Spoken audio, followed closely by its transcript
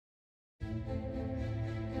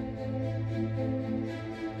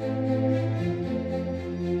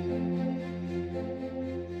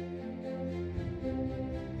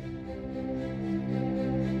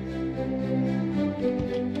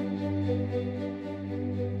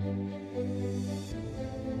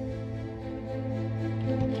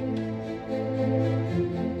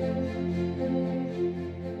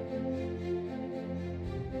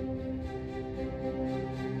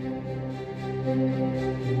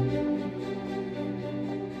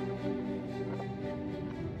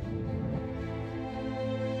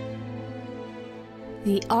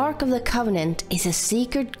The Ark of the Covenant is a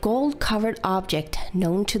secret gold-covered object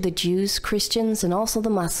known to the Jews, Christians, and also the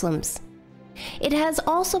Muslims. It has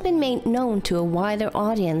also been made known to a wider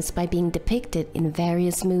audience by being depicted in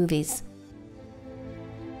various movies.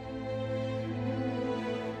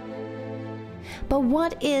 But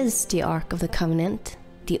what is the Ark of the Covenant?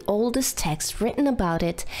 The oldest text written about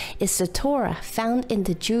it is the Torah, found in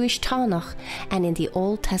the Jewish Tanakh and in the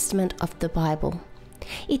Old Testament of the Bible.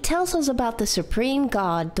 It tells us about the supreme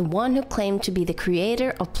God, the one who claimed to be the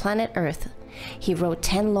creator of planet Earth. He wrote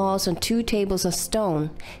 10 laws on 2 tables of stone.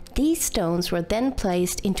 These stones were then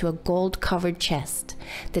placed into a gold-covered chest.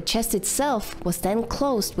 The chest itself was then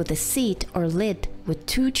closed with a seat or lid with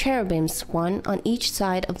 2 cherubims, one on each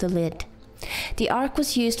side of the lid. The ark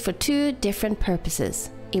was used for 2 different purposes.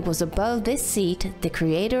 It was above this seat the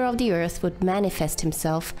creator of the earth would manifest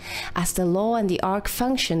himself, as the law and the ark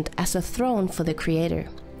functioned as a throne for the creator.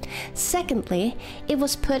 Secondly, it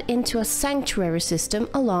was put into a sanctuary system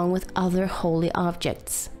along with other holy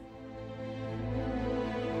objects.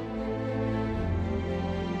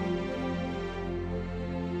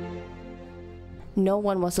 No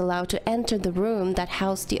one was allowed to enter the room that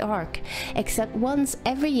housed the ark, except once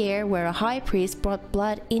every year, where a high priest brought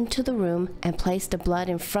blood into the room and placed the blood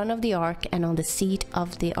in front of the ark and on the seat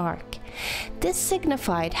of the ark. This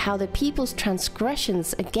signified how the people's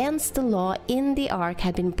transgressions against the law in the ark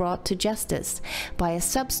had been brought to justice, by a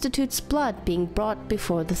substitute's blood being brought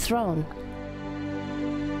before the throne.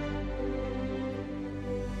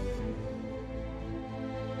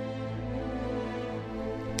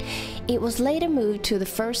 It was later moved to the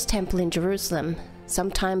first temple in Jerusalem.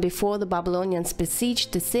 Sometime before the Babylonians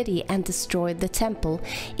besieged the city and destroyed the temple,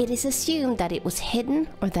 it is assumed that it was hidden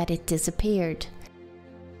or that it disappeared.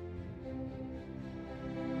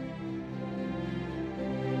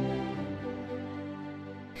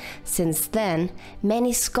 Since then,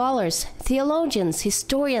 many scholars, theologians,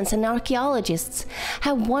 historians, and archaeologists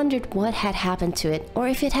have wondered what had happened to it, or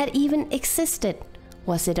if it had even existed.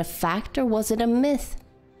 Was it a fact or was it a myth?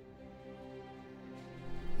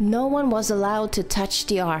 No one was allowed to touch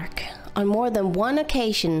the ark. On more than one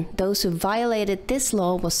occasion, those who violated this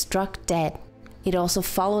law were struck dead. It also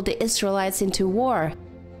followed the Israelites into war.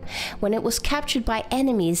 When it was captured by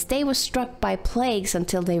enemies, they were struck by plagues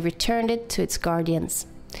until they returned it to its guardians.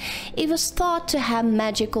 It was thought to have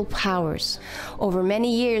magical powers. Over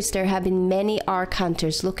many years, there have been many ark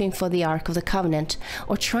hunters looking for the Ark of the Covenant,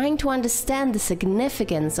 or trying to understand the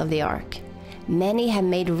significance of the ark. Many have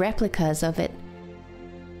made replicas of it.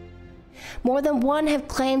 More than one have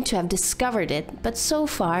claimed to have discovered it, but so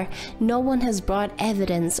far, no one has brought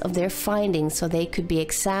evidence of their findings so they could be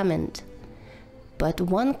examined. But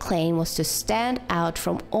one claim was to stand out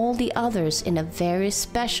from all the others in a very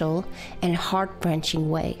special and heart-wrenching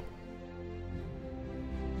way.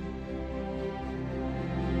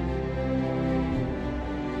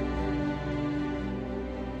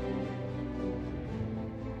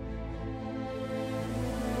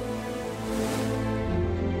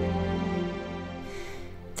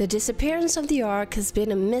 The disappearance of the ark has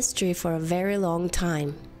been a mystery for a very long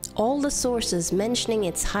time. All the sources mentioning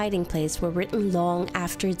its hiding place were written long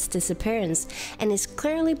after its disappearance and is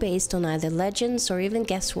clearly based on either legends or even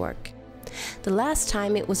guesswork. The last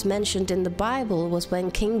time it was mentioned in the Bible was when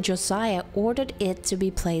King Josiah ordered it to be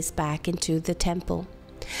placed back into the temple.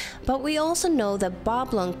 But we also know that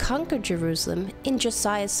Babylon conquered Jerusalem in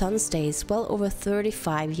Josiah's son's days, well over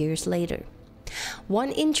 35 years later.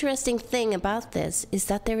 One interesting thing about this is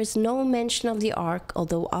that there is no mention of the ark,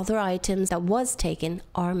 although other items that was taken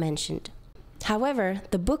are mentioned. However,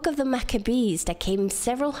 the book of the Maccabees that came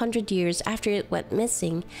several hundred years after it went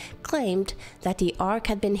missing claimed that the ark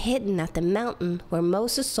had been hidden at the mountain where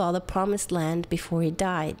Moses saw the promised land before he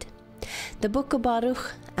died. The book of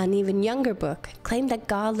Baruch, an even younger book, claimed that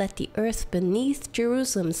God let the earth beneath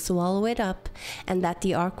Jerusalem swallow it up, and that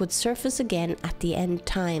the ark would surface again at the end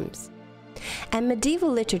times. And medieval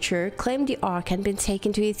literature claimed the ark had been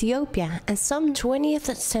taken to Ethiopia, and some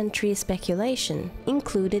 20th century speculation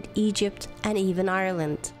included Egypt and even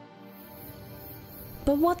Ireland.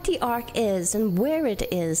 But what the ark is and where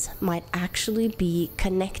it is might actually be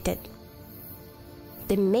connected.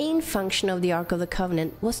 The main function of the Ark of the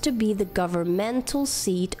Covenant was to be the governmental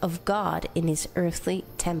seat of God in his earthly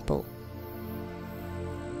temple.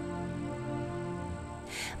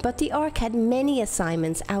 But the ark had many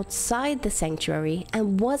assignments outside the sanctuary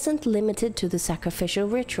and wasn't limited to the sacrificial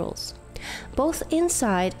rituals. Both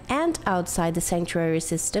inside and outside the sanctuary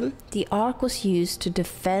system, the ark was used to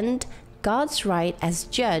defend God's right as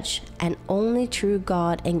judge and only true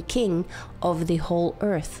God and king of the whole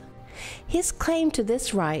earth. His claim to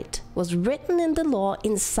this right was written in the law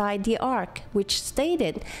inside the ark, which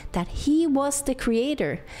stated that he was the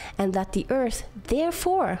creator and that the earth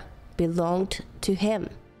therefore belonged to him.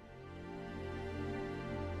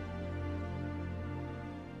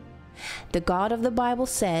 The God of the Bible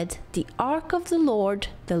said, "The ark of the Lord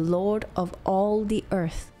of all the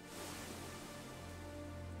earth.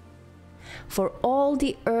 For all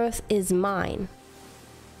the earth is mine.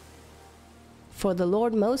 For the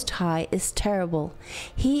Lord Most High is terrible.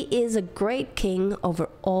 He is a great king over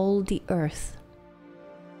all the earth."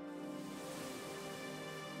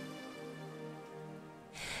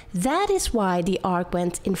 That is why the ark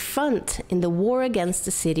went in front in the war against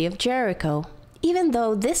the city of Jericho. Even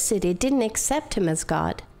though this city didn't accept him as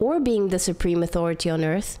God, or being the supreme authority on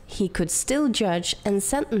earth, he could still judge and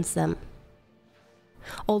sentence them.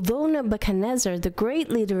 Although Nebuchadnezzar, the great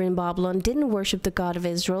leader in Babylon, didn't worship the God of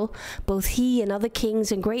Israel, both he and other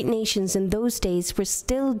kings and great nations in those days were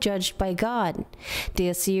still judged by God. The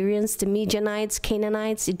Assyrians, the Midianites,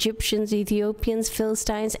 Canaanites, Egyptians, Ethiopians,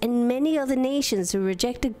 Philistines, and many other nations who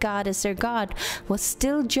rejected God as their God was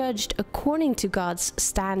still judged according to God's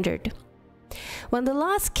standard. When the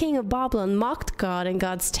last king of Babylon mocked God and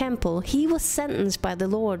God's temple, he was sentenced by the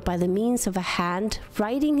Lord by the means of a hand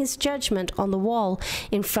writing his judgment on the wall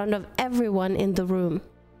in front of everyone in the room.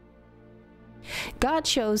 God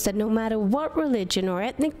shows that no matter what religion or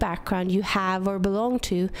ethnic background you have or belong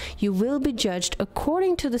to, you will be judged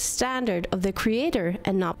according to the standard of the Creator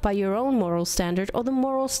and not by your own moral standard or the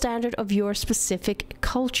moral standard of your specific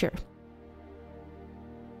culture.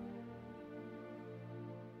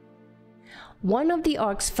 One of the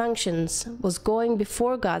ark's functions was going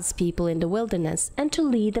before God's people in the wilderness and to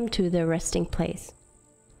lead them to their resting place.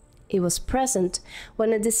 It was present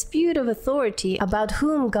when a dispute of authority about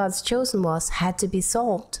whom God's chosen was had to be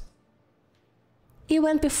solved. It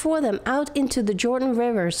went before them out into the Jordan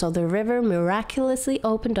River, so the river miraculously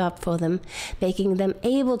opened up for them, making them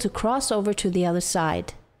able to cross over to the other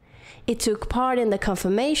side. It took part in the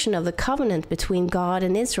confirmation of the covenant between God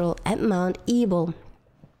and Israel at Mount Ebal.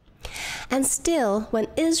 And still, when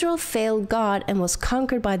Israel failed God and was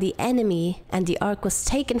conquered by the enemy, and the ark was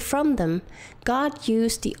taken from them, God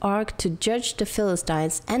used the ark to judge the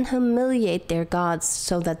Philistines and humiliate their gods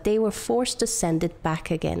so that they were forced to send it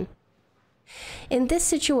back again. In this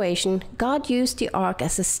situation, God used the ark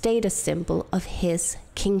as a status symbol of his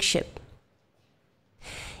kingship.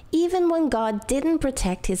 Even when God didn't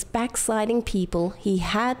protect his backsliding people, he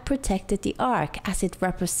had protected the ark as it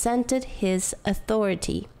represented his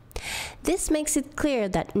authority. This makes it clear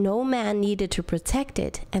that no man needed to protect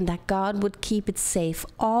it and that God would keep it safe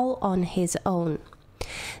all on his own.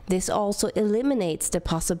 This also eliminates the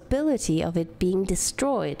possibility of it being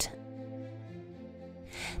destroyed.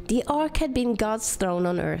 The ark had been God's throne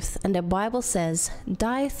on earth, and the Bible says,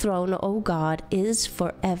 "Thy throne, O God, is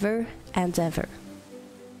forever and ever."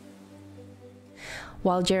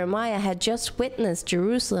 While Jeremiah had just witnessed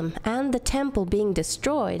Jerusalem and the temple being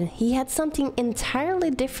destroyed, he had something entirely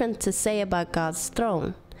different to say about God's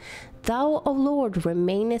throne. "Thou, O Lord,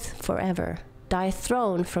 remaineth forever, thy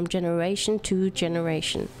throne from generation to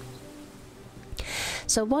generation."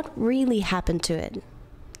 So what really happened to it?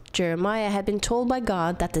 Jeremiah had been told by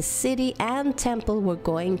God that the city and temple were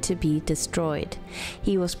going to be destroyed.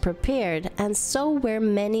 He was prepared, and so were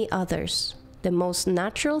many others. The most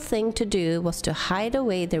natural thing to do was to hide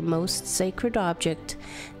away their most sacred object,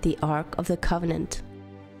 the Ark of the Covenant.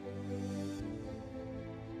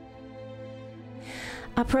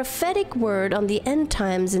 A prophetic word on the end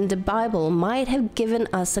times in the Bible might have given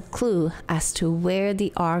us a clue as to where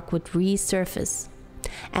the Ark would resurface.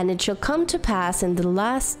 "And it shall come to pass in the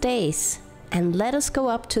last days, and let us go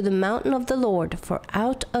up to the mountain of the Lord, for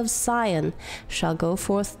out of Zion shall go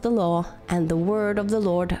forth the law and the word of the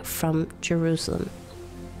Lord from Jerusalem."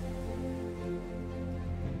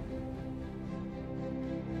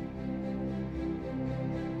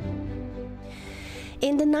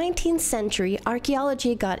 In the 19th century,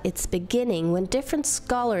 archaeology got its beginning when different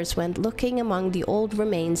scholars went looking among the old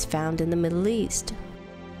remains found in the Middle East.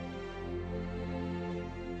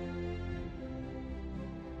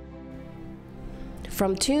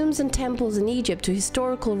 From tombs and temples in Egypt to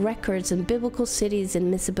historical records and biblical cities in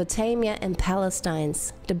Mesopotamia and Palestine,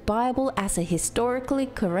 the Bible as a historically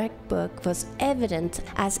correct book was evident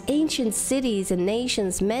as ancient cities and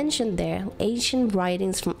nations mentioned there. Ancient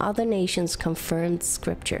writings from other nations confirmed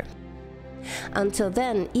scripture. Until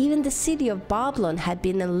then, even the city of Babylon had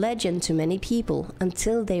been a legend to many people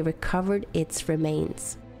until they recovered its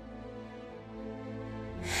remains.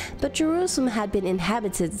 But Jerusalem had been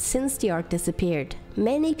inhabited since the ark disappeared.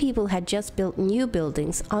 Many people had just built new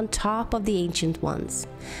buildings on top of the ancient ones.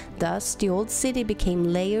 Thus, the old city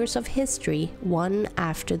became layers of history, one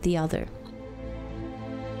after the other.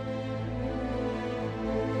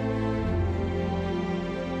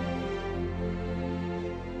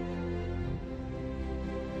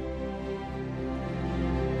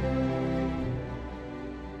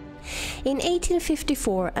 In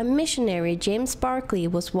 1854, a missionary, James Barclay,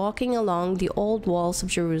 was walking along the old walls of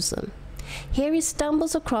Jerusalem. Here he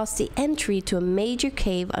stumbles across the entry to a major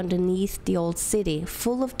cave underneath the old city,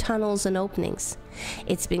 full of tunnels and openings.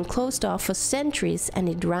 It's been closed off for centuries and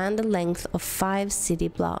it ran the length of 5 city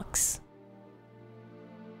blocks.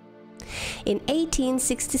 In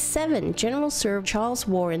 1867, General Sir Charles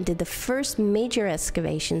Warren did the first major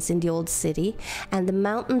excavations in the old city and the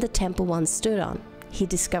mountain the temple once stood on. He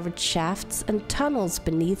discovered shafts and tunnels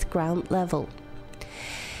beneath ground level.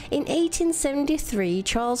 In 1873,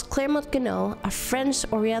 Charles Clermont-Ganneau, a French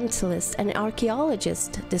Orientalist and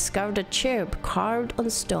archaeologist, discovered a cherub carved on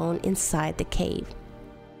stone inside the cave.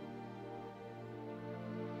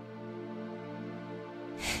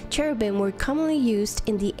 Cherubim were commonly used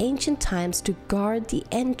in the ancient times to guard the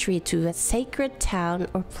entry to a sacred town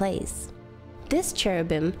or place. This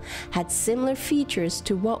cherubim had similar features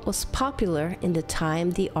to what was popular in the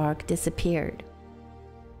time the ark disappeared.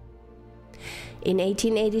 In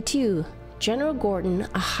 1882, General Gordon,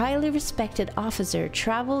 a highly respected officer,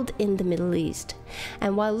 traveled in the Middle East,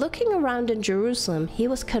 and while looking around in Jerusalem, he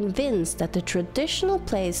was convinced that the traditional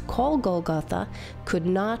place called Golgotha could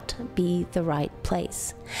not be the right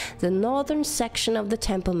place. The northern section of the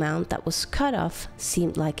Temple Mount that was cut off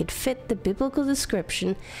seemed like it fit the biblical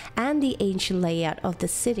description and the ancient layout of the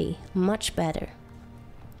city much better.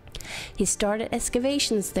 He started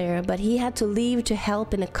excavations there, but he had to leave to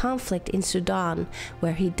help in a conflict in Sudan,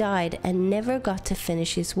 where he died and never got to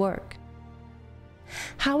finish his work.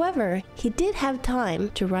 However, he did have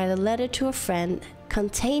time to write a letter to a friend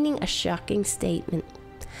containing a shocking statement.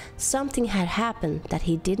 Something had happened that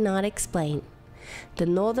he did not explain. The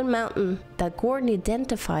northern mountain that Gordon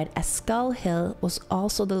identified as Skull Hill was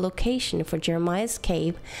also the location for Jeremiah's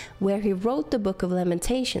cave, where he wrote the book of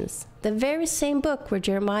Lamentations, the very same book where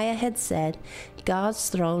Jeremiah had said, "God's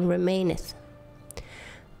throne remaineth."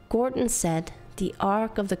 Gordon said, "The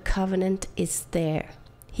Ark of the Covenant is there."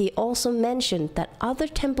 He also mentioned that other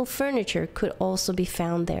temple furniture could also be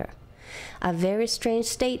found there. A very strange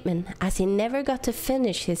statement, as he never got to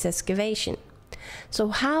finish his excavation. So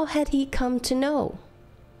how had he come to know?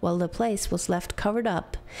 Well, the place was left covered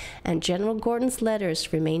up, and General Gordon's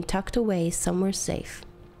letters remained tucked away somewhere safe.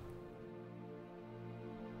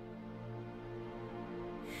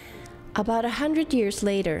 About 100 years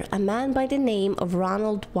later, a man by the name of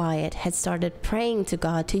Ronald Wyatt had started praying to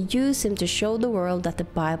God to use him to show the world that the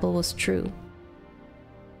Bible was true.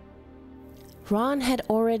 Ron had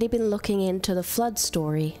already been looking into the flood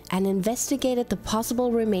story and investigated the possible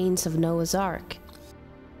remains of Noah's Ark.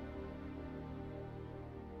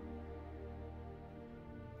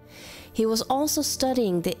 He was also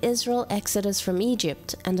studying the Israel exodus from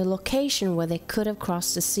Egypt and the location where they could have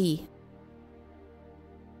crossed the sea.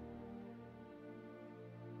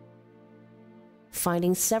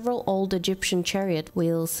 Finding several old Egyptian chariot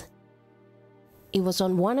wheels. It was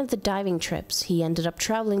on one of the diving trips he ended up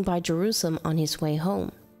traveling by Jerusalem on his way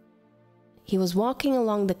home. He was walking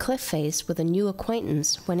along the cliff face with a new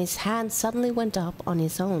acquaintance when his hand suddenly went up on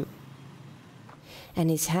his own. And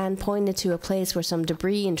his hand pointed to a place where some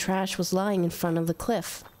debris and trash was lying in front of the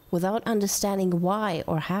cliff. Without understanding why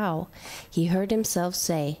or how, he heard himself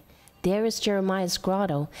say, "There is Jeremiah's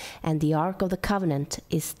grotto, and the Ark of the Covenant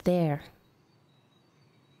is there."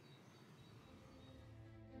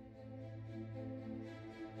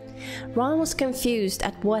 Ron was confused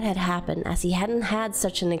at what had happened, as he hadn't had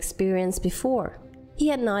such an experience before. He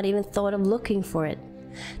had not even thought of looking for it.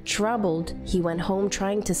 Troubled, he went home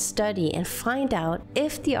trying to study and find out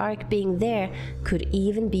if the ark being there could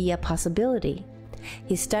even be a possibility.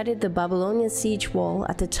 He studied the Babylonian siege wall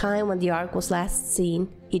at the time when the ark was last seen.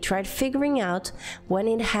 He tried figuring out when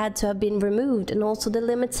it had to have been removed and also the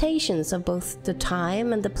limitations of both the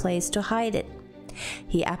time and the place to hide it.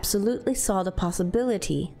 He absolutely saw the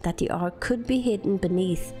possibility that the ark could be hidden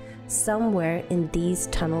beneath, somewhere in these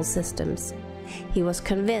tunnel systems. He was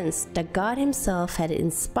convinced that God himself had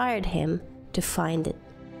inspired him to find it.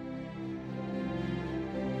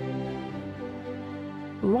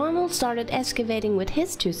 Ronald started excavating with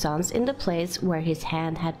his 2 sons in the place where his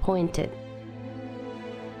hand had pointed.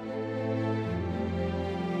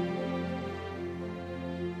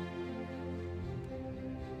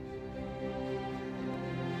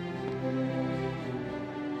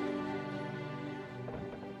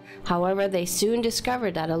 However, they soon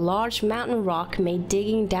discovered that a large mountain rock made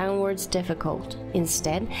digging downwards difficult.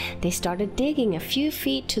 Instead, they started digging a few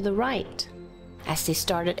feet to the right. As they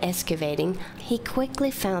started excavating, he quickly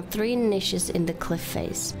found 3 niches in the cliff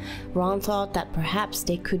face. Ron thought that perhaps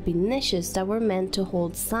they could be niches that were meant to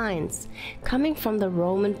hold signs, coming from the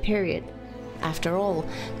Roman period. After all,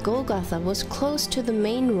 Golgotha was close to the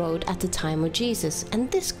main road at the time of Jesus, and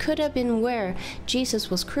this could have been where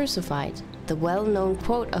Jesus was crucified. The well-known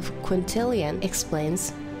quote of Quintilian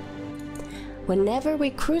explains, "Whenever we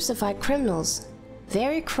crucify criminals,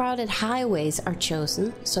 very crowded highways are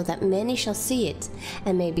chosen so that many shall see it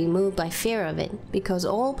and may be moved by fear of it, because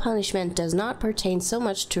all punishment does not pertain so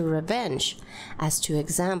much to revenge as to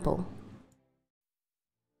example."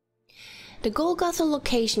 The Golgotha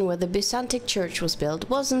location where the Byzantine church was built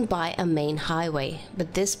wasn't by a main highway,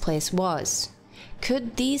 but this place was.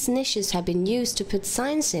 Could these niches have been used to put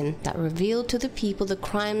signs in that revealed to the people the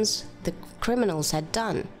crimes the criminals had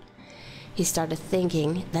done? He started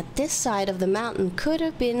thinking that this side of the mountain could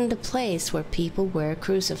have been the place where people were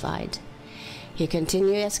crucified. He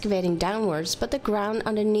continued excavating downwards, but the ground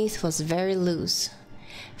underneath was very loose.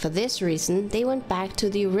 For this reason, they went back to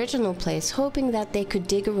the original place, hoping that they could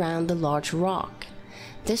dig around the large rock.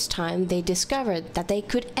 This time, they discovered that they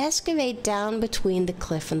could excavate down between the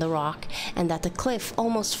cliff and the rock, and that the cliff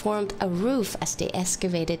almost formed a roof as they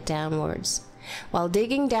excavated downwards. While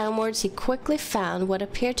digging downwards, he quickly found what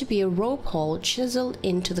appeared to be a rope hole chiseled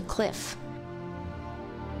into the cliff.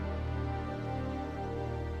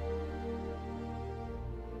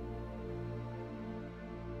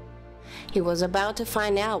 He was about to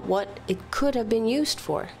find out what it could have been used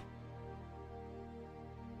for.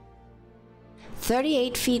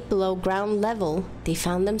 38 feet below ground level, they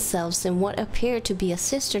found themselves in what appeared to be a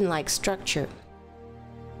cistern-like structure.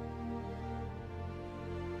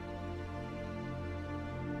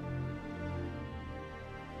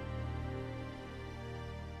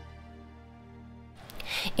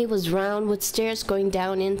 It was round with stairs going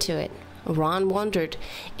down into it. Ron wondered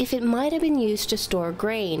if it might have been used to store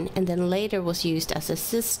grain and then later was used as a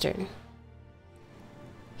cistern.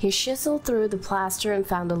 He chiseled through the plaster and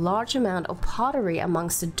found a large amount of pottery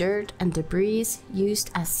amongst the dirt and debris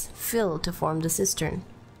used as fill to form the cistern.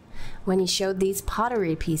 When he showed these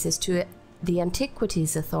pottery pieces to the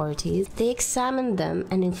antiquities authorities, they examined them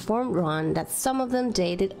and informed Ron that some of them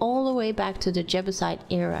dated all the way back to the Jebusite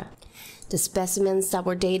era. The specimens that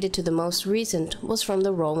were dated to the most recent was from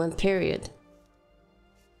the Roman period.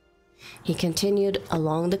 He continued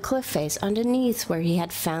along the cliff face underneath where he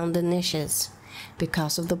had found the niches.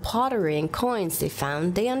 Because of the pottery and coins they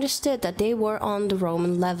found, they understood that they were on the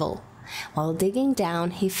Roman level. While digging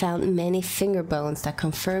down, he found many finger bones that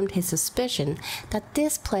confirmed his suspicion that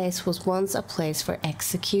this place was once a place for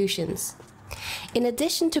executions. In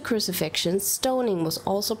addition to crucifixions, stoning was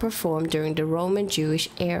also performed during the Roman Jewish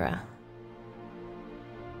era.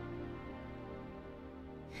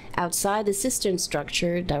 Outside the cistern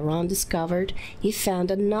structure that Ron discovered, he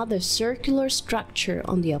found another circular structure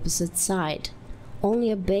on the opposite side.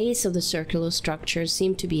 Only a base of the circular structure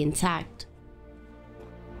seemed to be intact.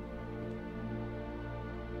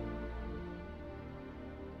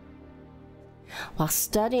 While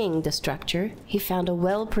studying the structure, he found a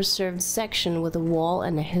well-preserved section with a wall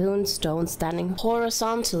and a hewn stone standing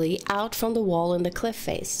horizontally out from the wall in the cliff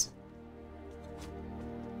face.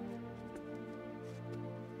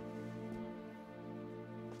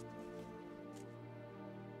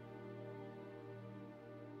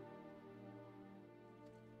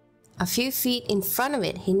 A few feet in front of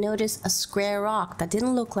it, he noticed a square rock that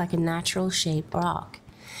didn't look like a natural shaped rock.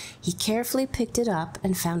 He carefully picked it up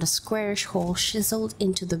and found a squarish hole chiseled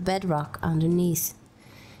into the bedrock underneath.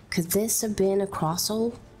 Could this have been a cross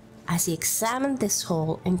hole? As he examined this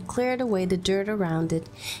hole and cleared away the dirt around it,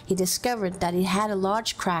 he discovered that it had a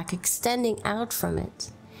large crack extending out from it.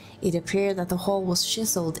 It appeared that the hole was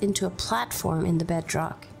chiseled into a platform in the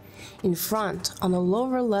bedrock. In front, on a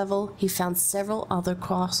lower level, he found several other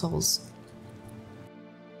crossholes.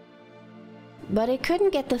 But he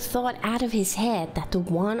couldn't get the thought out of his head that the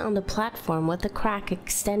one on the platform with the crack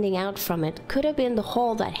extending out from it could have been the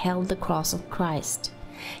hole that held the cross of Christ.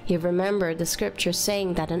 He remembered the scripture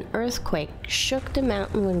saying that an earthquake shook the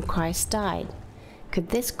mountain when Christ died. Could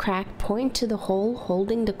this crack point to the hole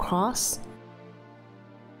holding the cross?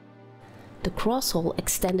 The crosshole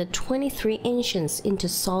extended 23 inches into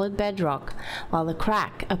solid bedrock, while the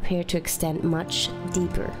crack appeared to extend much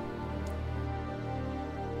deeper.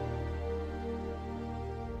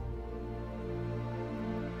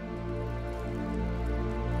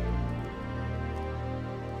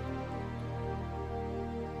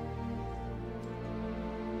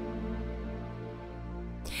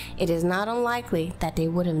 It is not unlikely that they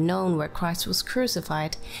would have known where Christ was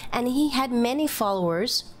crucified, and he had many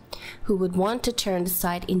followers who would want to turn the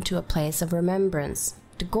site into a place of remembrance.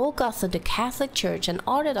 The Golgotha the Catholic Church and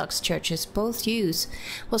Orthodox churches both use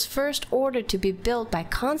was first ordered to be built by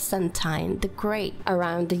Constantine the Great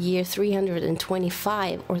around the year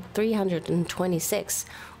 325 or 326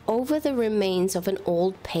 over the remains of an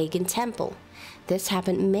old pagan temple. This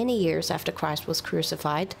happened many years after Christ was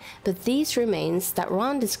crucified, but these remains that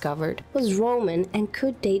Ron discovered was Roman and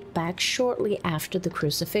could date back shortly after the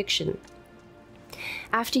crucifixion.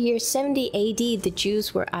 After year 70 AD, the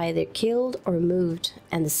Jews were either killed or moved,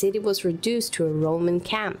 and the city was reduced to a Roman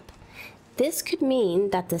camp. This could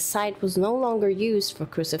mean that the site was no longer used for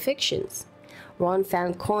crucifixions. Ron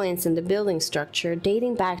found coins in the building structure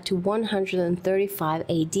dating back to 135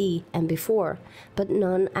 AD and before, but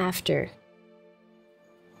none after.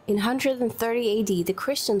 In 130 AD, the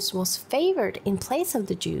Christians was favored in place of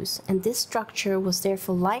the Jews, and this structure was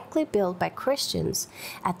therefore likely built by Christians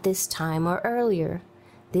at this time or earlier.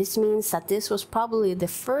 This means that this was probably the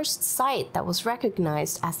first site that was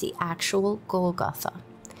recognized as the actual Golgotha.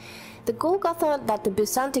 The Golgotha that the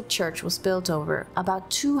Byzantine Church was built over about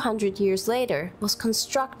 200 years later was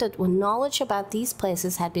constructed when knowledge about these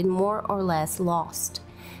places had been more or less lost.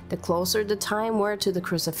 The closer the time were to the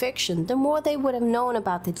crucifixion, the more they would have known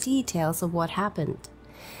about the details of what happened.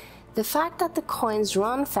 The fact that the coins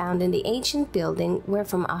Ron found in the ancient building were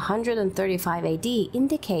from 135 AD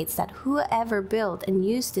indicates that whoever built and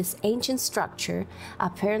used this ancient structure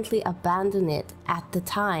apparently abandoned it at the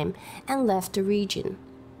time and left the region.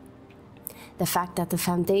 The fact that the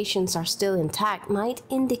foundations are still intact might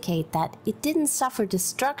indicate that it didn't suffer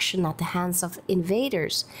destruction at the hands of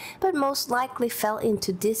invaders, but most likely fell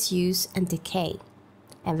into disuse and decay.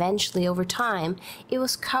 Eventually, over time, it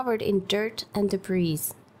was covered in dirt and debris.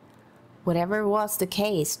 Whatever was the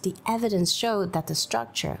case, the evidence showed that the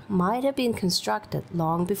structure might have been constructed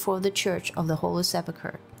long before the Church of the Holy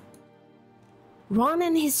Sepulchre. Ron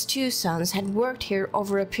and his two sons had worked here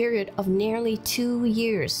over a period of nearly 2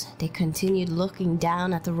 years. They continued looking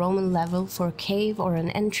down at the Roman level for a cave or an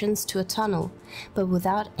entrance to a tunnel, but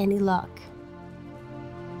without any luck.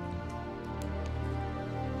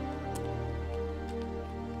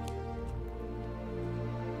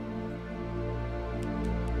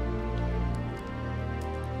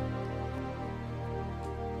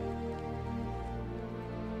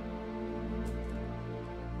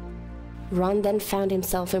 Ron then found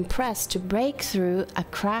himself impressed to break through a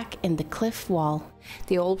crack in the cliff wall.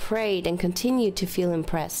 They all prayed and continued to feel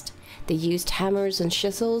impressed. They used hammers and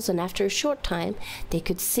chisels, and after a short time, they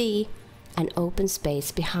could see an open space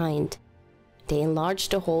behind. They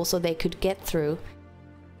enlarged the hole so they could get through.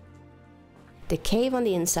 The cave on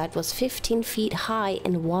the inside was 15 feet high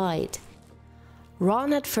and wide.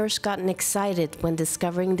 Ron had first gotten excited when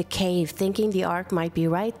discovering the cave, thinking the Ark might be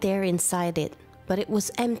right there inside it. But it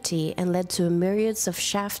was empty and led to myriads of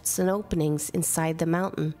shafts and openings inside the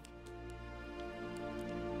mountain.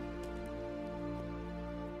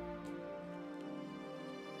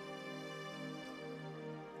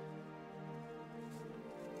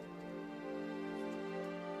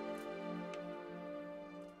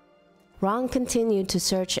 Ron continued to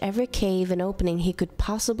search every cave and opening he could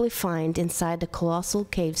possibly find inside the colossal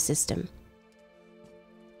cave system.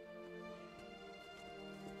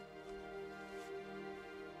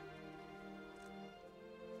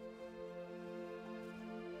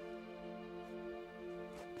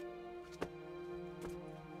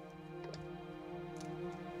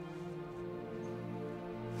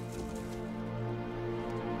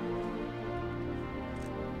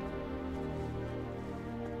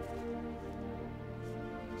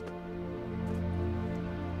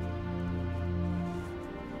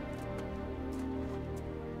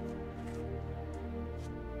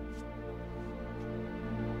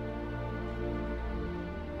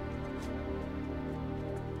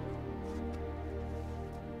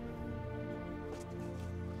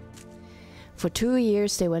 For 2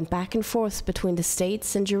 years they went back and forth between the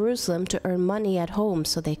States and Jerusalem to earn money at home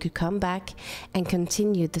so they could come back and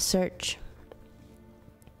continue the search.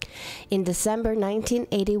 In December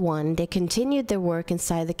 1981, they continued their work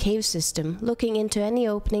inside the cave system, looking into any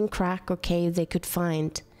opening, crack, or cave they could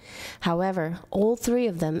find. However, all 3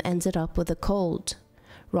 of them ended up with a cold.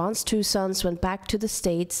 Ron's 2 sons went back to the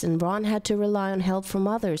States, and Ron had to rely on help from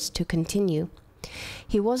others to continue.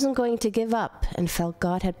 He wasn't going to give up and felt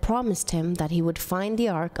God had promised him that he would find the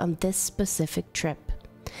Ark on this specific trip.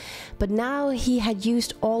 But now he had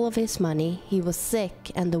used all of his money, he was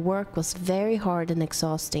sick, and the work was very hard and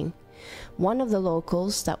exhausting. One of the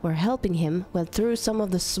locals that were helping him went through some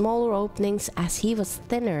of the smaller openings as he was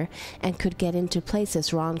thinner and could get into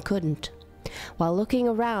places Ron couldn't. While looking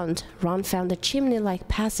around, Ron found a chimney-like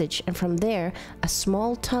passage, and from there a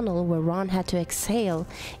small tunnel where Ron had to exhale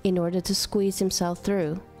in order to squeeze himself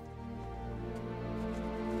through.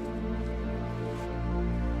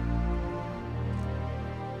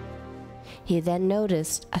 He then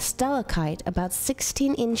noticed a stalactite about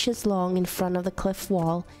 16 inches long in front of the cliff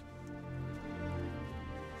wall.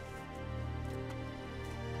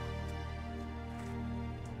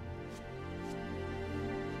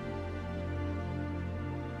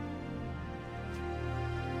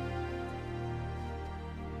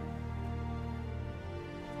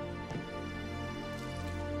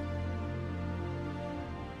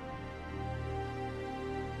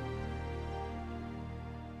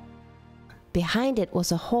 Behind it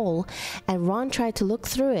was a hole, and Ron tried to look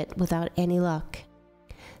through it without any luck.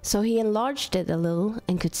 So he enlarged it a little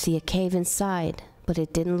and could see a cave inside, but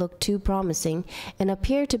it didn't look too promising and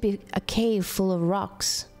appeared to be a cave full of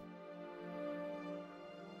rocks.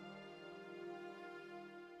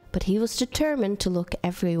 But he was determined to look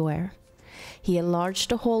everywhere. He enlarged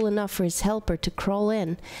the hole enough for his helper to crawl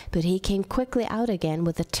in, but he came quickly out again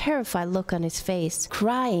with a terrified look on his face,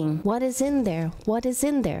 crying, "What is in there? What is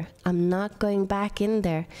in there? I'm not going back in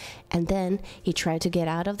there." And then he tried to get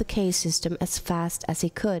out of the cave system as fast as he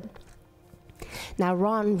could. Now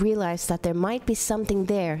Ron realized that there might be something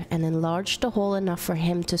there and enlarged the hole enough for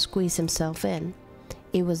him to squeeze himself in.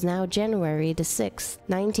 It was now January the 6th,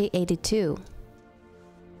 1982.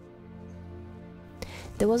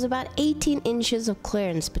 There was about 18 inches of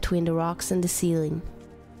clearance between the rocks and the ceiling.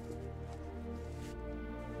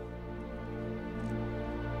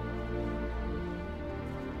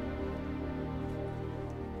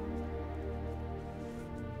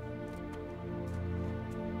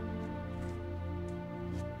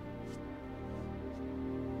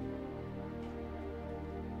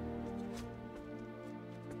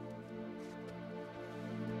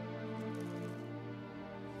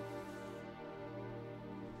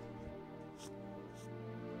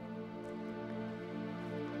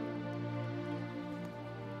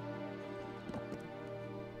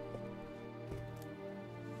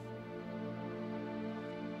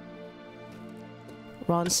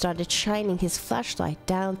 Ron started shining his flashlight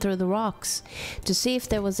down through the rocks to see if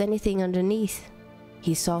there was anything underneath.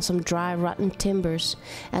 He saw some dry rotten timbers,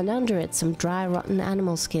 and under it some dry rotten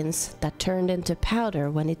animal skins that turned into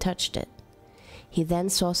powder when he touched it. He then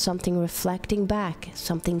saw something reflecting back,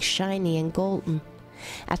 something shiny and golden.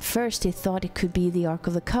 At first he thought it could be the Ark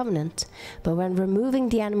of the Covenant, but when removing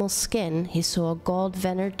the animal's skin, he saw a gold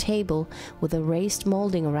veneered table with a raised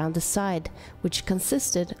molding around the side, which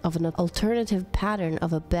consisted of an alternative pattern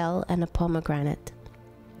of a bell and a pomegranate.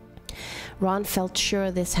 Ron felt sure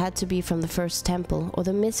this had to be from the first temple or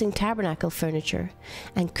the missing tabernacle furniture,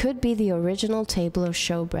 and could be the original table of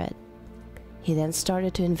showbread. He then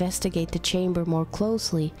started to investigate the chamber more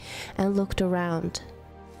closely and looked around.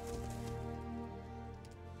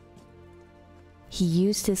 He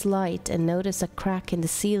used his light and noticed a crack in the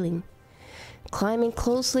ceiling. Climbing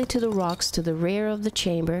closely to the rocks to the rear of the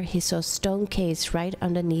chamber, he saw a stone case right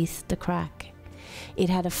underneath the crack. It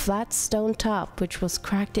had a flat stone top which was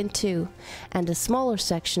cracked in two, and a smaller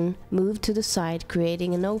section moved to the side,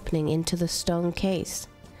 creating an opening into the stone case.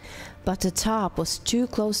 But the top was too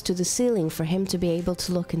close to the ceiling for him to be able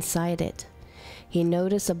to look inside it. He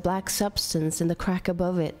noticed a black substance in the crack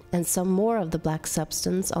above it, and some more of the black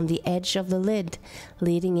substance on the edge of the lid,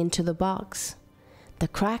 leading into the box. The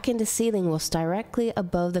crack in the ceiling was directly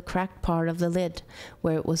above the cracked part of the lid,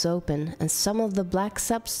 where it was open, and some of the black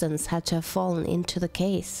substance had to have fallen into the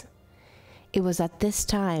case. It was at this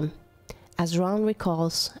time, as Ron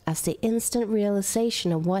recalls, as the instant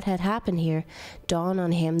realization of what had happened here dawned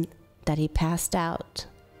on him, that he passed out.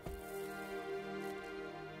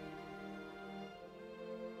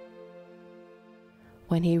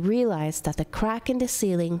 When he realized that the crack in the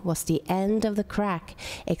ceiling was the end of the crack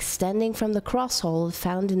extending from the crosshole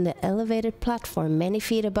found in the elevated platform many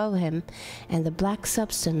feet above him, and the black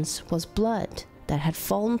substance was blood that had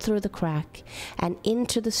fallen through the crack and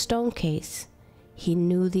into the stone case, he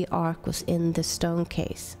knew the Ark was in the stone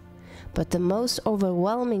case. But the most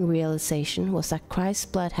overwhelming realization was that Christ's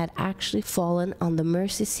blood had actually fallen on the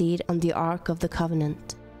mercy seat on the Ark of the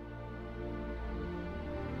Covenant.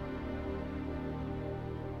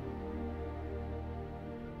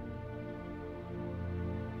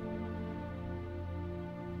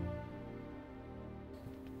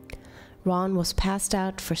 Ron was passed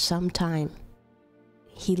out for some time.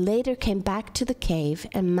 He later came back to the cave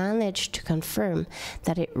and managed to confirm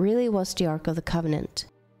that it really was the Ark of the Covenant.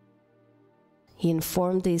 He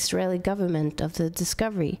informed the Israeli government of the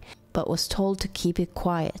discovery, but was told to keep it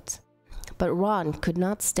quiet. But Ron could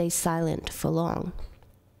not stay silent for long.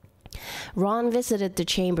 Ron visited the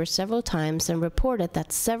chamber several times and reported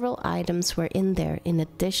that several items were in there in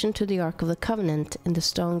addition to the Ark of the Covenant in the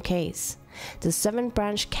stone case. The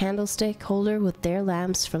 7-branch candlestick holder with their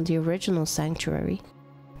lamps from the original sanctuary,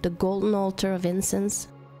 the golden altar of incense,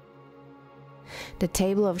 the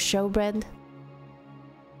table of showbread,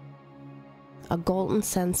 a golden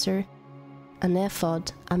censer, an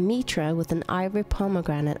ephod, a mitra with an ivory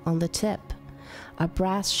pomegranate on the tip, a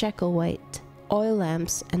brass shekel weight, oil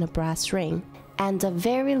lamps and a brass ring, and a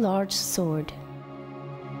very large sword.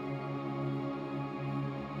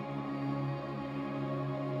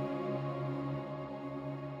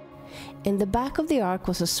 In the back of the ark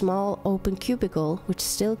was a small open cubicle which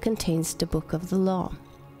still contains the book of the law,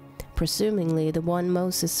 presumably the one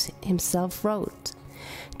Moses himself wrote.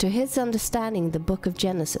 To his understanding, the book of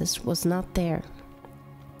Genesis was not there.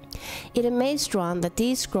 It amazed Ron that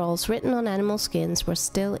these scrolls written on animal skins were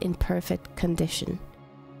still in perfect condition.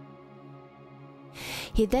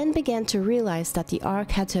 He then began to realize that the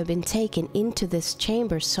ark had to have been taken into this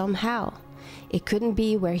chamber somehow. It couldn't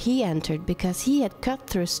be where he entered because he had cut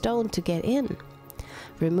through stone to get in.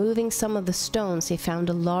 Removing some of the stones, he found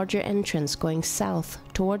a larger entrance going south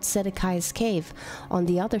towards Zedekiah's cave on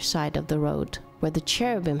the other side of the road, where the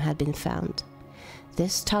cherubim had been found.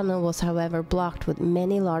 This tunnel was however blocked with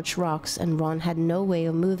many large rocks, and Ron had no way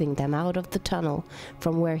of moving them out of the tunnel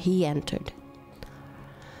from where he entered.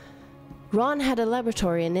 Ron had a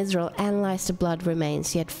laboratory in Israel analyze the blood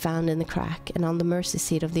remains he had found in the crack and on the mercy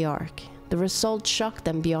seat of the ark. The results shocked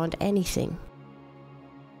them beyond anything.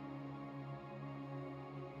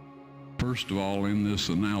 First of all, in this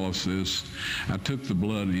analysis, I took the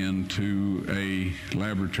blood into a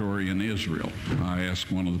laboratory in Israel. I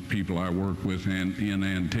asked one of the people I work with in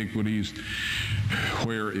antiquities,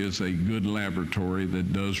 where is a good laboratory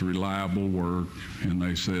that does reliable work? And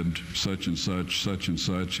they said, such and such, such and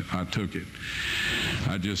such. I took it.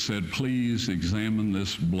 I just said, please examine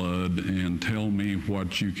this blood and tell me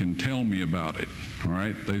what you can tell me about it. All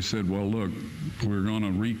right? They said, well, look, we're going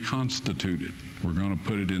to reconstitute it. We're going to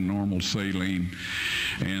put it in normal saline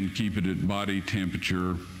and keep it at body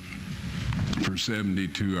temperature for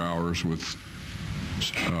 72 hours with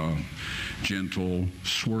gentle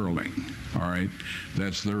swirling. All right,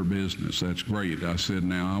 that's their business. That's great. I said,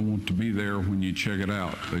 now I want to be there when you check it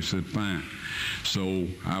out. They said, fine. So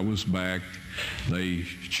I was back. They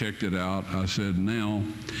checked it out. I said, now,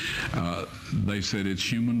 they said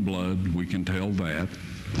it's human blood. We can tell that.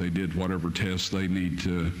 They did whatever tests they need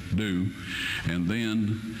to do. And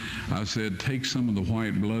then I said, take some of the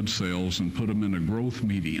white blood cells and put them in a growth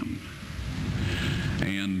medium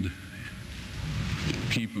and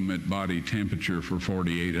keep them at body temperature for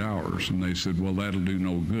 48 hours. And they said, well, that'll do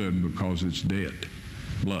no good because it's dead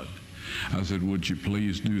blood. I said, would you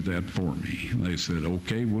please do that for me? And they said,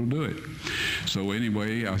 okay, we'll do it. So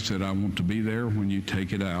anyway, I said, I want to be there when you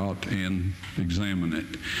take it out and examine it.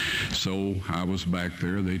 So I was back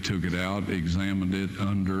there. They took it out, examined it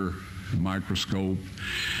under a microscope,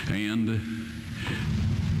 and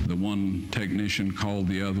the one technician called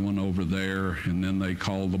the other one over there, and then they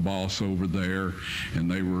called the boss over there,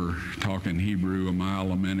 and they were talking Hebrew a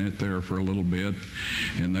mile a minute there for a little bit,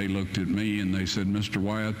 and they looked at me and they said, Mr.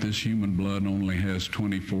 Wyatt, this human blood only has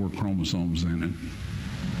 24 chromosomes in it.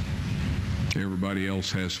 Everybody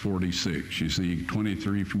else has 46. You see,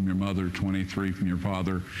 23 from your mother, 23 from your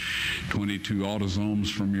father, 22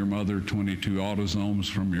 autosomes from your mother, 22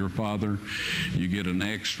 autosomes from your father. You get an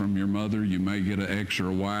X from your mother, you may get an X or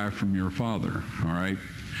a Y from your father, all right?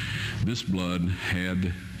 This blood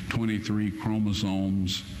had 23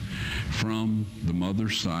 chromosomes from the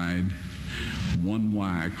mother's side, one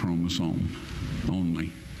Y chromosome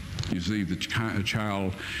only. You see, the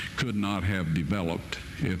child could not have developed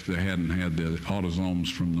if they hadn't had the autosomes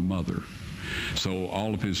from the mother. So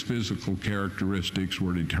all of his physical characteristics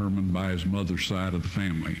were determined by his mother's side of the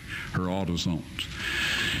family, her autosomes.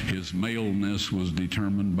 His maleness was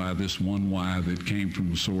determined by this one Y that came from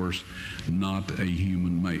the source, not a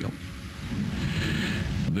human male.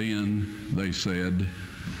 Then they said,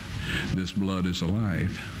 this blood is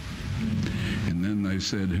alive. And then they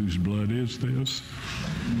said, whose blood is this?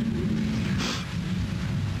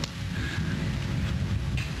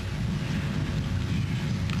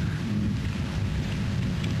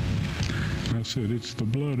 I said, it's the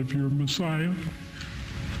blood of your Messiah.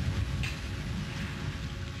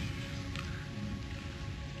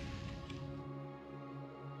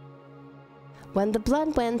 When the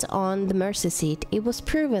blood went on the mercy seat, it was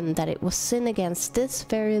proven that it was sin against this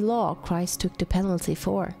very law Christ took the penalty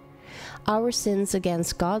for. Our sins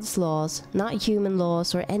against God's laws, not human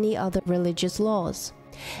laws or any other religious laws.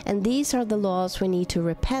 And these are the laws we need to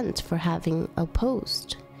repent for having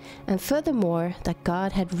opposed. And furthermore, that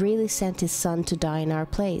God had really sent his Son to die in our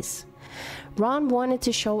place. Ron wanted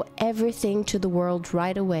to show everything to the world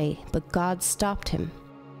right away, but God stopped him.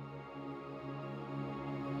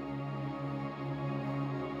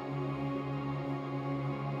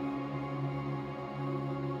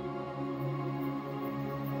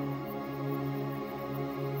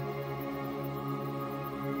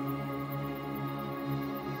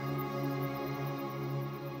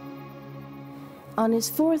 On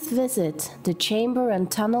his fourth visit, the chamber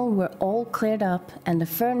and tunnel were all cleared up and the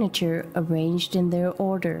furniture arranged in their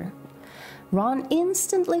order. Ron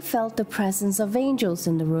instantly felt the presence of angels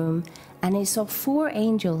in the room, and he saw 4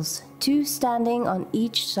 angels, 2 standing on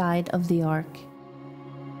each side of the ark.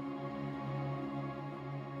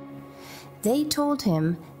 They told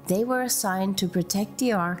him they were assigned to protect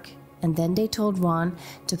the ark, and then they told Ron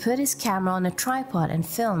to put his camera on a tripod and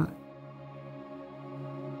film.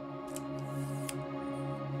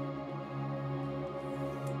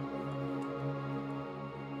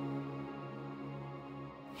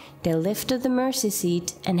 They lifted the mercy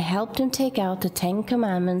seat and helped him take out the 10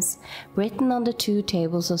 commandments written on the 2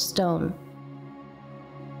 tables of stone.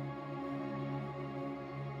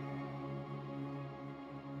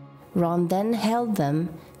 Ron then held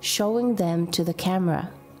them, showing them to the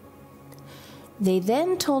camera. They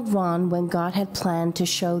then told Ron when God had planned to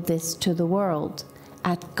show this to the world,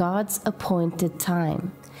 at God's appointed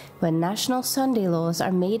time. When national Sunday laws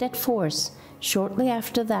are made at force, shortly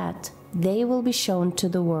after that, they will be shown to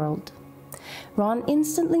the world. Ron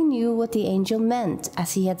instantly knew what the angel meant,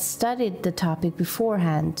 as he had studied the topic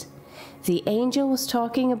beforehand. The angel was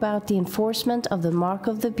talking about the enforcement of the mark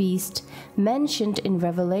of the beast, mentioned in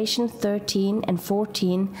Revelation 13 and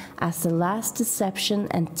 14 as the last deception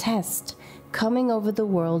and test coming over the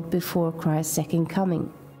world before Christ's second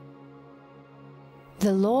coming.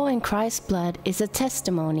 The law in Christ's blood is a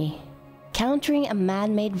testimony, countering a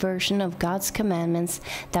man-made version of God's commandments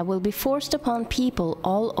that will be forced upon people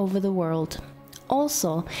all over the world.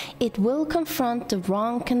 Also, it will confront the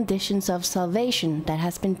wrong conditions of salvation that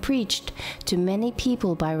has been preached to many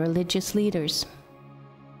people by religious leaders.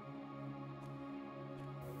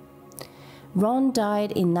 Ron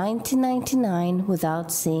died in 1999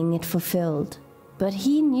 without seeing it fulfilled, but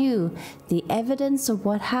he knew the evidence of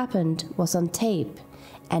what happened was on tape,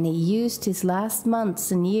 and he used his last months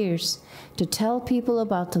and years to tell people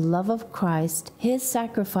about the love of Christ, his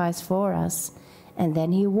sacrifice for us, and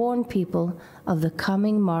then he warned people of the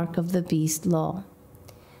coming mark of the beast law.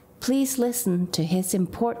 Please listen to his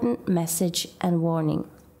important message and warning.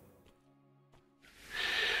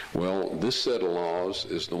 Well, this set of laws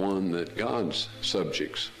is the one that God's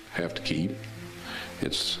subjects have to keep.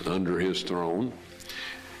 It's under his throne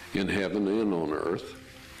in heaven and on earth,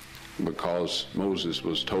 because Moses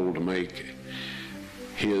was told to make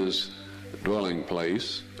his dwelling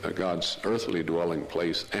place, God's earthly dwelling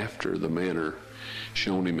place, after the manner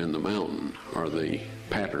shown him in the mountain, or the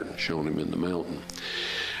pattern shown him in the mountain.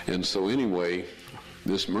 And so anyway,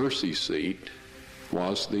 this mercy seat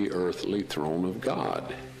was the earthly throne of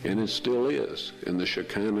God, and it still is. And the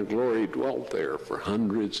Shekinah glory dwelt there for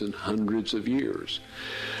hundreds and hundreds of years,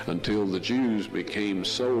 until the Jews became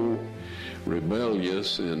so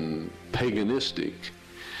rebellious and paganistic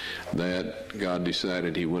that God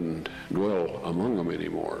decided he wouldn't dwell among them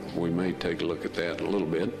anymore. We may take a look at that in a little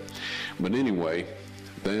bit. But anyway,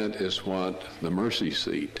 that is what the mercy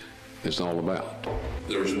seat is all about.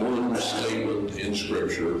 There's one statement in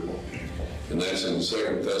Scripture, and that's in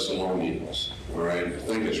 2 Thessalonians. All right, I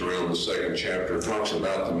think it's around the 2nd chapter. It talks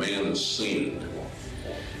about the man of sin.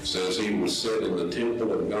 It says he was set in the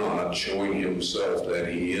temple of God, showing himself that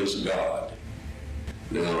he is God.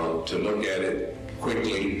 Now, to look at it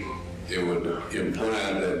quickly, it would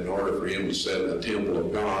imply that in order for him to set in the temple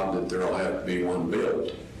of God, that there'll have to be one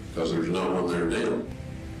built, because there's no one there now.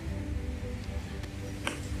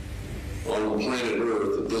 On planet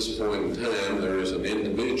Earth, at this point in time, there is an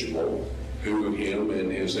individual who him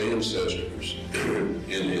and his ancestors, in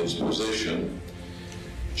his position,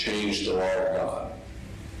 changed the law of God.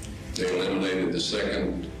 They eliminated the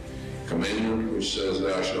 2nd commandment, which says,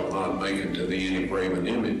 "Thou shalt not make unto thee any graven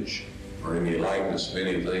image, or any likeness of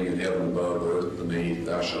anything in heaven above, earth beneath.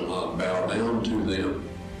 Thou shalt not bow down to them,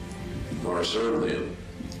 nor serve them."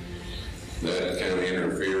 That kind of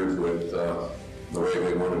interfered with the way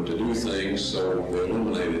they wanted to do things, so they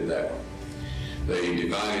eliminated that. They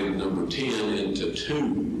divided number 10 into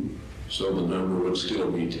 2, so the number would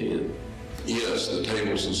still be 10. Yes, the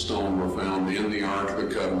tables of stone were found in the Ark of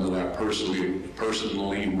the Covenant. I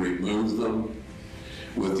personally removed them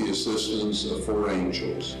with the assistance of 4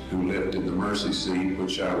 angels who lifted the mercy seat,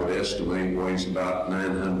 which I would estimate weighs about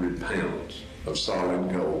 900 pounds of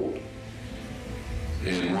solid gold.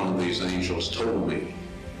 And one of these angels told me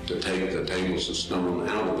to take the tables of stone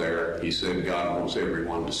out of there. He said God wants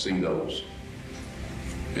everyone to see those.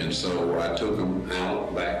 And so I took them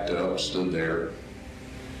out, backed up, stood there,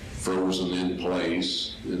 frozen in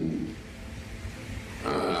place, and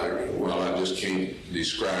I just can't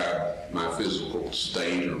describe my physical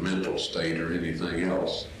state or mental state or anything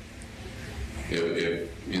else. If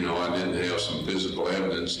you know, I didn't have some physical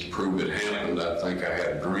evidence to prove it happened, I think I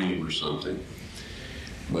had a dream or something.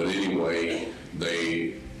 But anyway,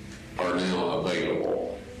 they are now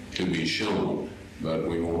available to be shown, but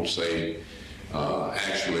we won't say.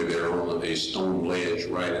 Actually, they're on a stone ledge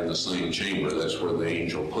right in the same chamber. That's where the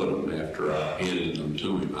angel put them after I handed them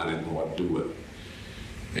to him. I didn't know what to do with them.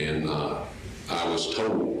 And I was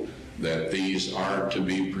told that these are to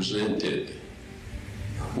be presented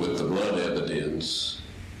with the blood evidence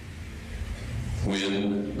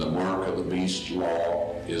when the mark of the beast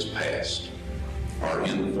law is passed or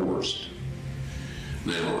enforced.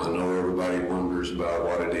 Now, I know everybody wonders about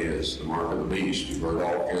what it is, the mark of the beast. You've heard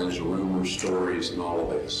all kinds of rumors, stories, and all of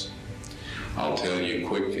this. I'll tell you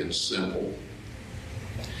quick and simple.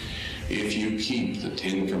 If you keep the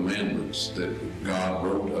 10 Commandments that God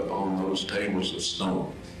wrote upon those tables of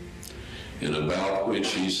stone, and about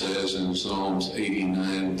which he says in Psalms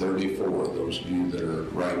 89:34, those of you that are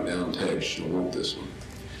writing down text, you'll want this one.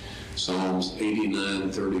 Psalms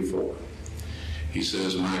 89:34. He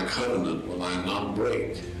says, my covenant will I not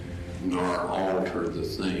break, nor alter the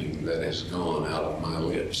thing that has gone out of my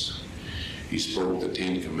lips. He spoke the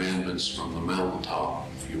 10 Commandments from the mountaintop.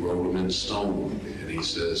 He wrote them in stone, and he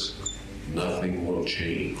says, nothing will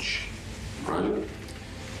change, right?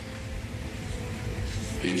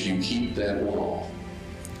 If you keep that law,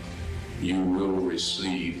 you will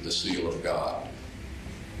receive the seal of God.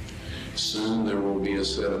 Soon there will be a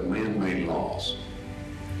set of man-made laws,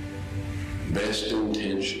 best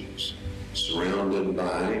intentions, surrounded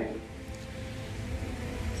by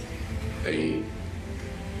a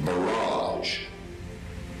barrage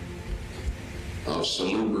of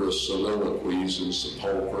salubrious soliloquies and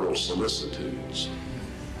sepulchral solicitudes.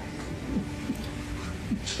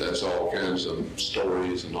 That's all kinds of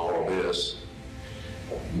stories and all of this,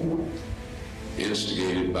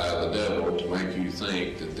 instigated by the devil to make you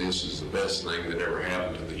think that this is the best thing that ever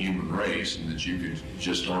happened to the human race and that you could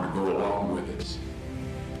just ought to go along with it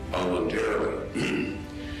voluntarily.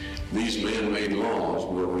 These man-made laws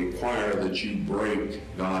will require that you break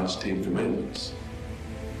God's 10 Commandments.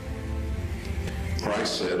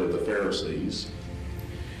 Christ said of the Pharisees,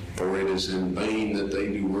 for it is in vain that they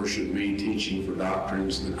do worship me, teaching for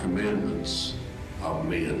doctrines the commandments of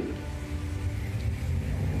men.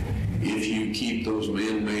 If you keep those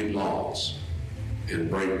man-made laws and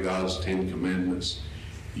break God's 10 Commandments,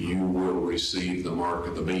 you will receive the mark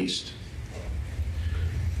of the beast.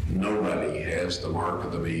 Nobody has the mark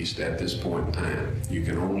of the beast at this point in time. You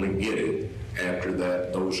can only get it after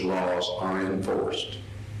that those laws are enforced.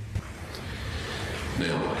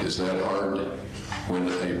 Now, is that hard? When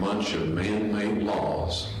a bunch of man-made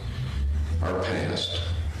laws are passed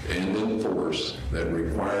and enforced that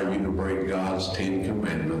require you to break God's 10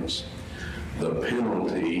 Commandments, the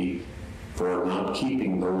penalty for not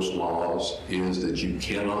keeping those laws is that you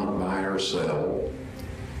cannot buy or sell.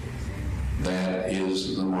 That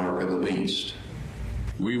is the mark of the beast.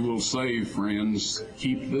 We will say, friends,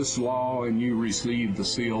 keep this law and you receive the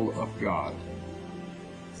seal of God.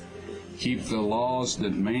 Keep the laws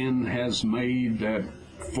that man has made that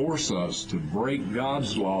force us to break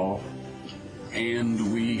God's law,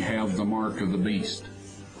 and we have the mark of the beast.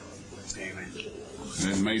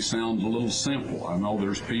 It may sound a little simple. I know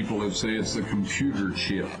there's people that say it's the computer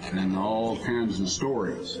chip and all kinds of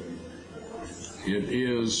stories. It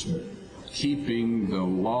is keeping the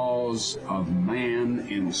laws of man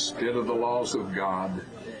instead of the laws of God.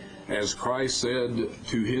 As Christ said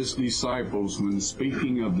to his disciples when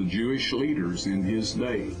speaking of the Jewish leaders in his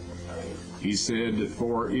day, he said,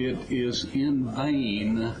 for it is in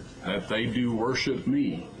vain that they do worship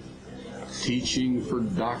me, teaching for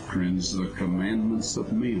doctrines the commandments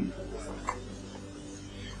of men.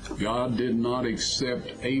 God did not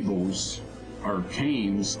accept Abel's or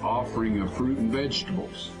Cain's offering of fruit and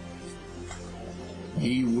vegetables.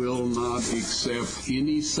 He will not accept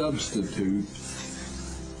any substitute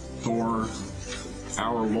for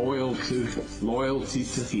our loyalty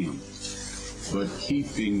to Him, but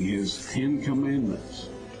keeping His 10 Commandments.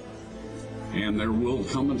 And there will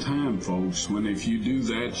come a time, folks, when if you do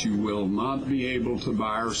that, you will not be able to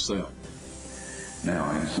buy or sell.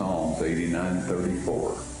 Now in Psalms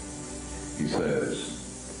 89:34, he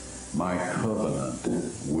says, "My covenant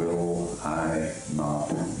will I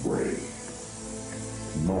not break,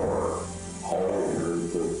 nor alter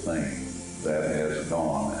the thing that has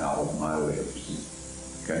gone out of my lips."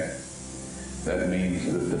 Okay? That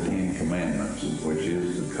means that the 10 Commandments, which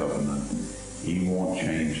is the covenant, He won't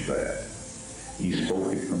change that. He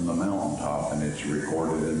spoke it from the mountaintop, and it's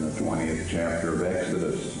recorded in the 20th chapter of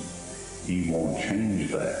Exodus. He won't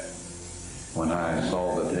change that. When I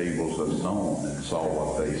saw the tables of stone and saw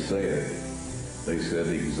what they said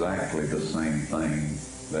exactly the same thing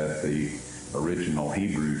that the original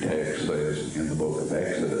Hebrew text says in the book of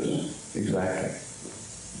Exodus. Exactly.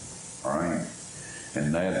 All right?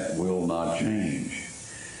 And that will not change.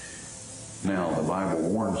 Now, the Bible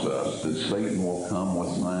warns us that Satan will come with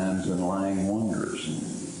signs and lying wonders.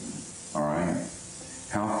 All right?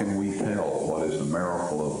 How can we tell what is a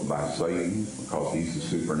miracle by Satan? Because he's a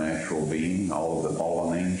supernatural being. All of the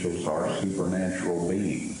fallen angels are supernatural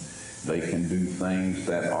beings. They can do things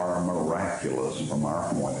that are miraculous from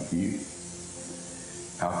our point of view.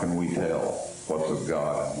 How can we tell what's of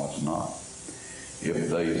God and what's not? If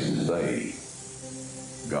they say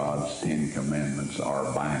God's 10 Commandments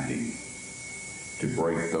are binding, to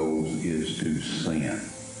break those is to sin,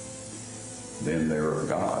 then they're of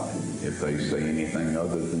God. If they say anything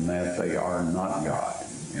other than that, they are not God,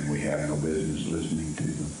 and we have no business listening to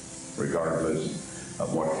them, regardless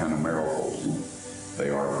of what kind of miracles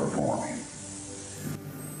they are performing.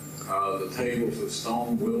 The tables of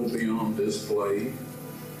stone will be on display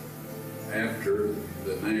after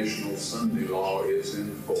the National Sunday Law is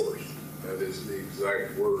enforced. That is the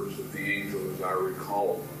exact words of the angel as I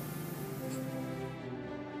recall them.